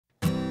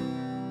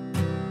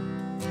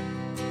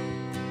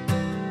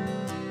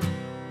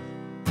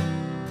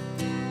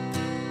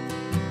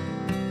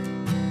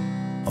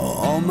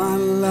my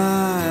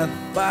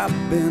life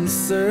I've been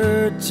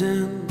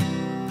searching.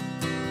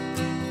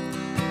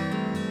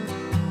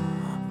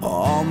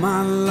 All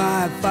my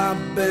life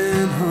I've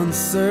been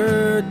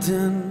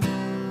uncertain.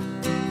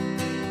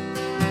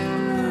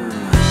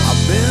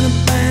 I've been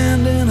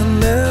abandoned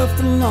and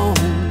left alone.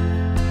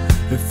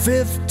 At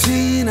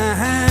 15 I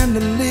had to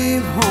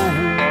leave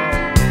home.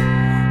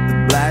 The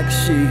black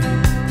sheep,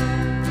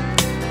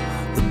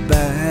 the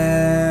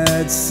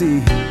bad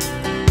seed.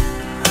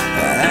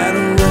 At a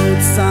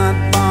roadside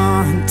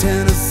bar in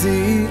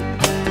Tennessee, I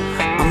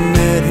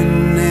met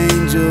an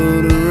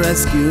angel to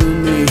rescue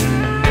me.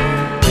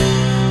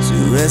 She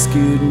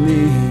rescued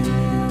me.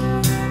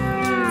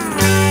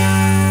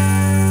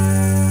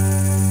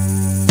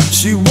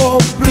 She wore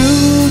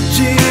blue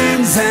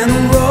jeans and a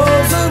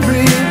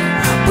rosary,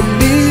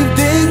 believed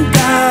in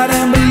God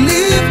and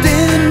believed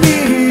in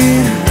me.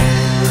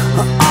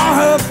 All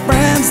her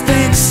friends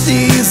think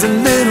she's a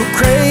little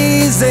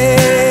crazy.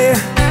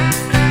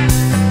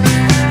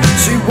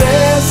 She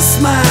wears a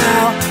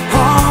smile,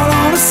 heart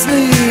on her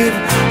sleeve,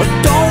 but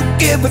don't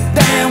give a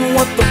damn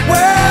what the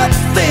world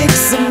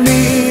thinks of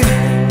me.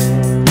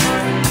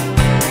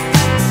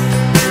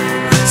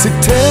 She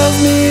tells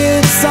me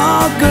it's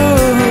all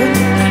good.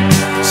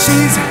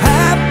 She's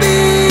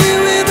happy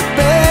with a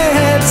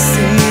bad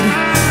seed,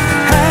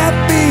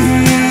 happy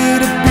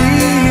to be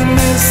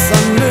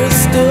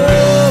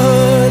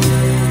misunderstood.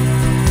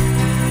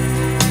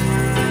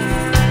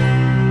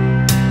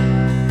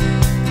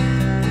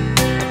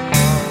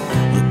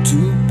 With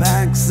 2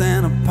 packs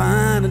and a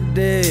pint a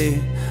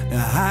day to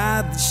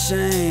hide the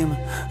shame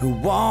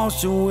and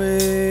wash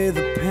away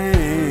the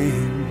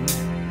pain.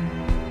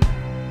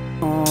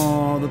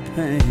 Oh, the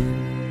pain.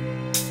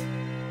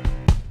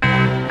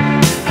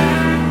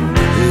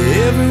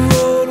 Every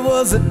road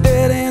was a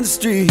dead-end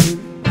street.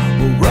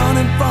 We're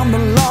running from the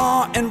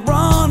law and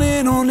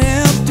running on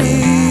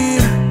empty.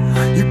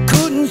 You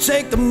couldn't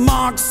shake the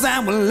marks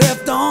that were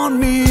left on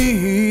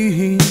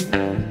me.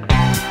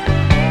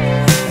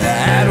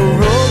 At a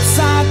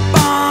roadside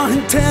bar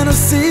in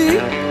Tennessee,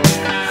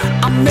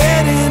 I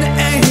met an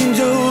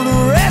angel to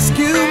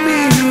rescue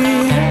me.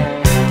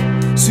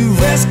 She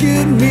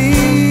rescued me.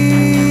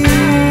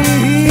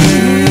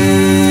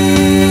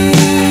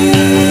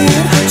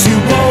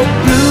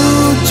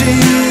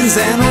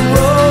 And a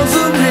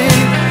rosary,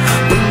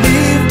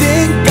 believed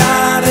in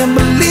God and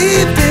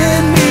believed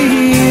in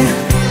me.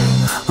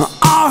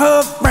 All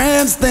her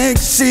friends think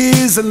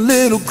she's a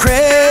little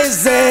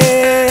crazy.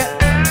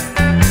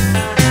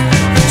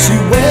 She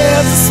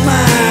wears a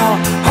smile,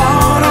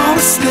 heart on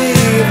her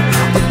sleeve,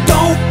 but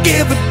don't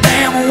give a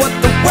damn what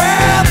the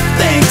world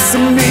thinks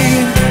of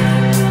me.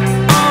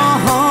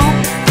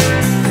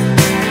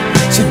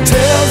 She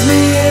tells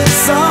me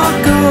it's all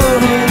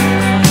good.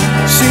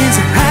 She's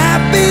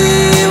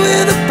happy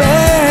with a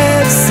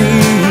bad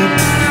seed,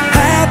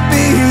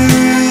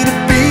 happy to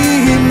be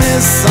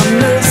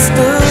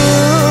misunderstood.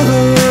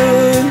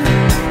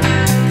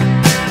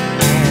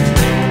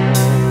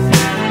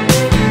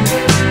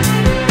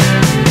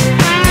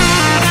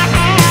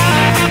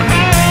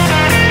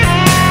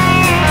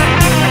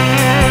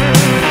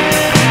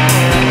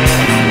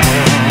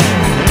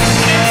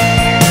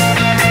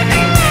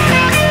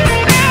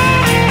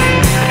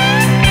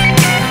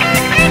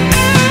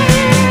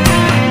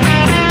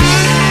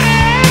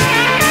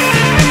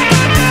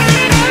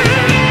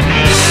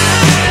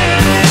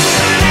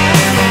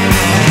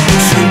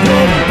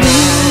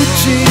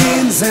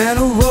 And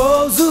a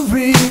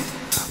rosary,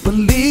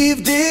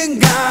 believed in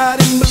God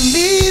and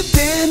believed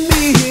in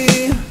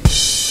me.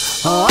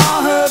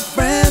 All her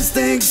friends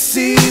think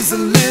she's a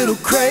little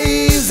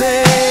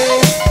crazy.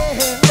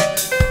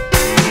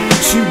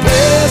 She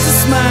wears a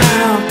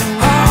smile,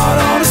 heart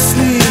on her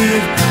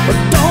sleeve, but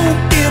don't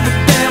give a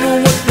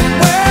damn what the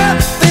world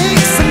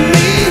thinks of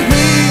me.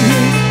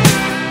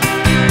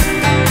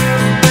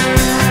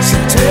 She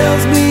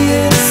tells me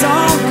it's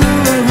all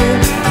good.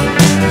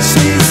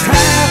 She's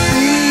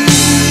happy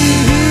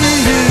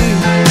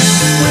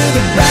with a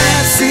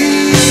bad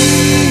seed.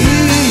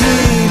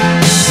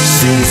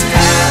 She's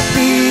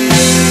happy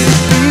to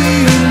be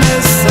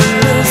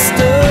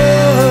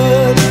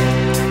misunderstood.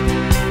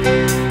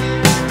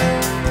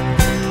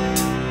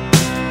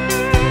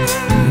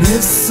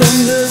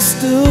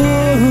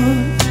 Misunderstood.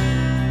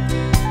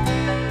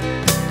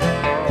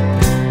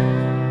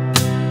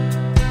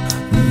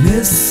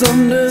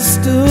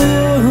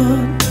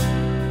 Misunderstood.